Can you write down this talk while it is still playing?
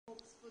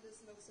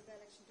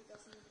election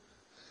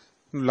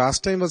 2000?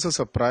 Last time was a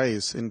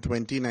surprise. In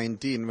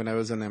 2019, when I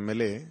was an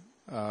MLA,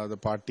 the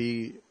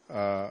party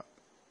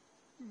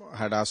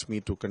had asked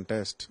me to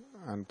contest,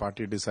 and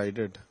party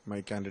decided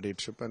my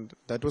candidateship, and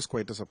that was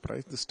quite a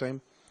surprise. This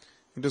time,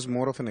 it was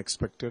more of an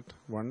expected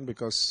one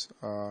because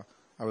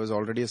I was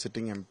already a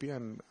sitting MP,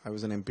 and I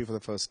was an MP for the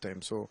first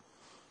time. So,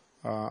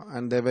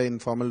 and there were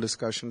informal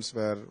discussions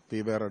where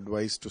we were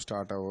advised to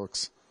start our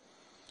works.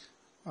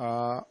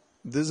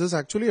 This is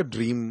actually a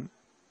dream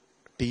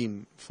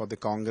team for the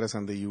Congress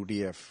and the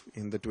UDF.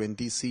 In the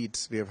 20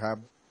 seats, we have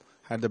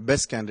had the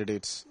best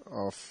candidates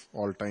of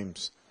all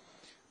times.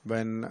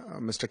 When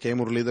Mr. K.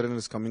 Muralidharan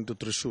is coming to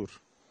Thrissur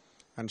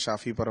and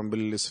Shafi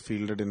Parambil is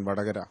fielded in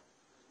Vadagara.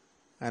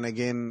 And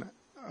again,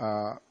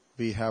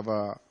 we have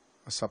a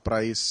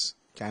surprise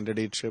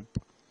candidateship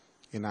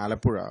in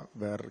Alappuzha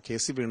where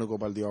K.C.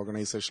 Venugopal, the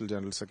organizational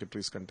general secretary,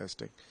 is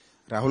contesting.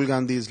 Rahul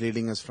Gandhi is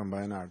leading us from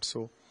Wayanad.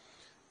 So,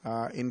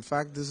 in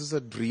fact, this is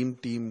a dream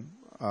team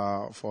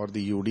for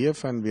the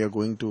UDF, and we are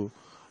going to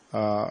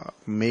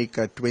make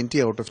a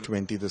 20 out of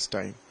 20 this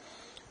time.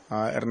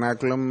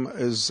 Ernakulam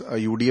is a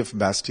UDF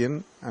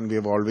bastion, and we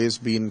have always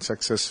been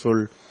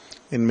successful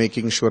in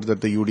making sure that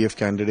the UDF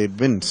candidate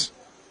wins.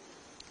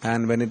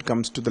 And when it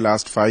comes to the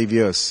last 5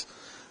 years,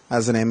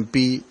 as an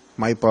MP,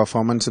 my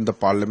performance in the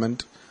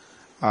parliament,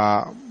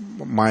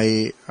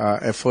 my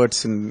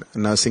efforts in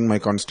nursing my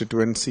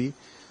constituency,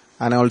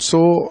 and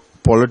also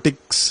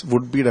politics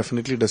would be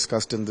definitely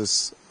discussed in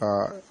this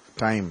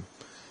time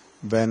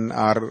when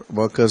our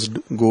workers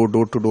go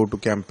door to door to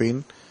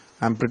campaign.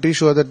 I'm pretty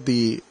sure that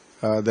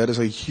there is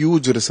a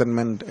huge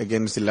resentment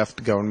against the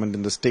left government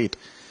in the state,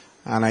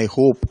 and I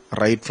hope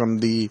right from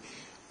the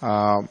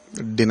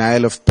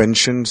denial of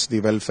pensions, the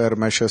welfare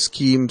measure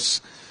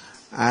schemes,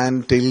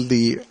 and till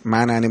the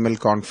man-animal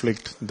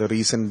conflict, the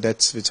recent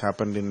deaths which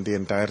happened in the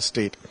entire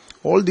state.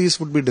 All these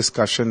would be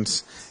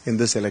discussions in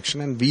this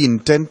election, and we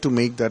intend to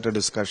make that a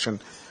discussion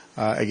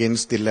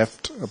against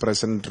the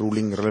present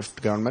ruling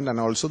left government, and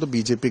also the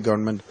BJP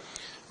government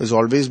has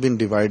always been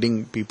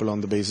dividing people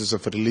on the basis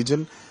of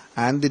religion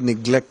and the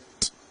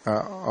neglect.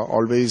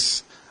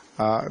 Always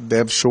they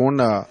have shown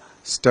a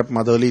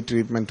stepmotherly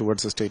treatment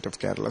towards the state of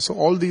Kerala. So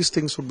all these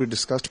things would be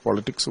discussed,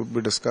 politics would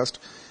be discussed,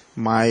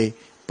 my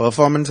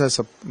performance as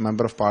a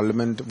member of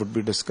parliament would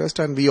be discussed,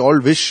 and we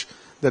all wish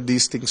that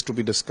these things to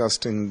be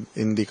discussed in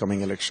the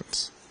coming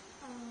elections.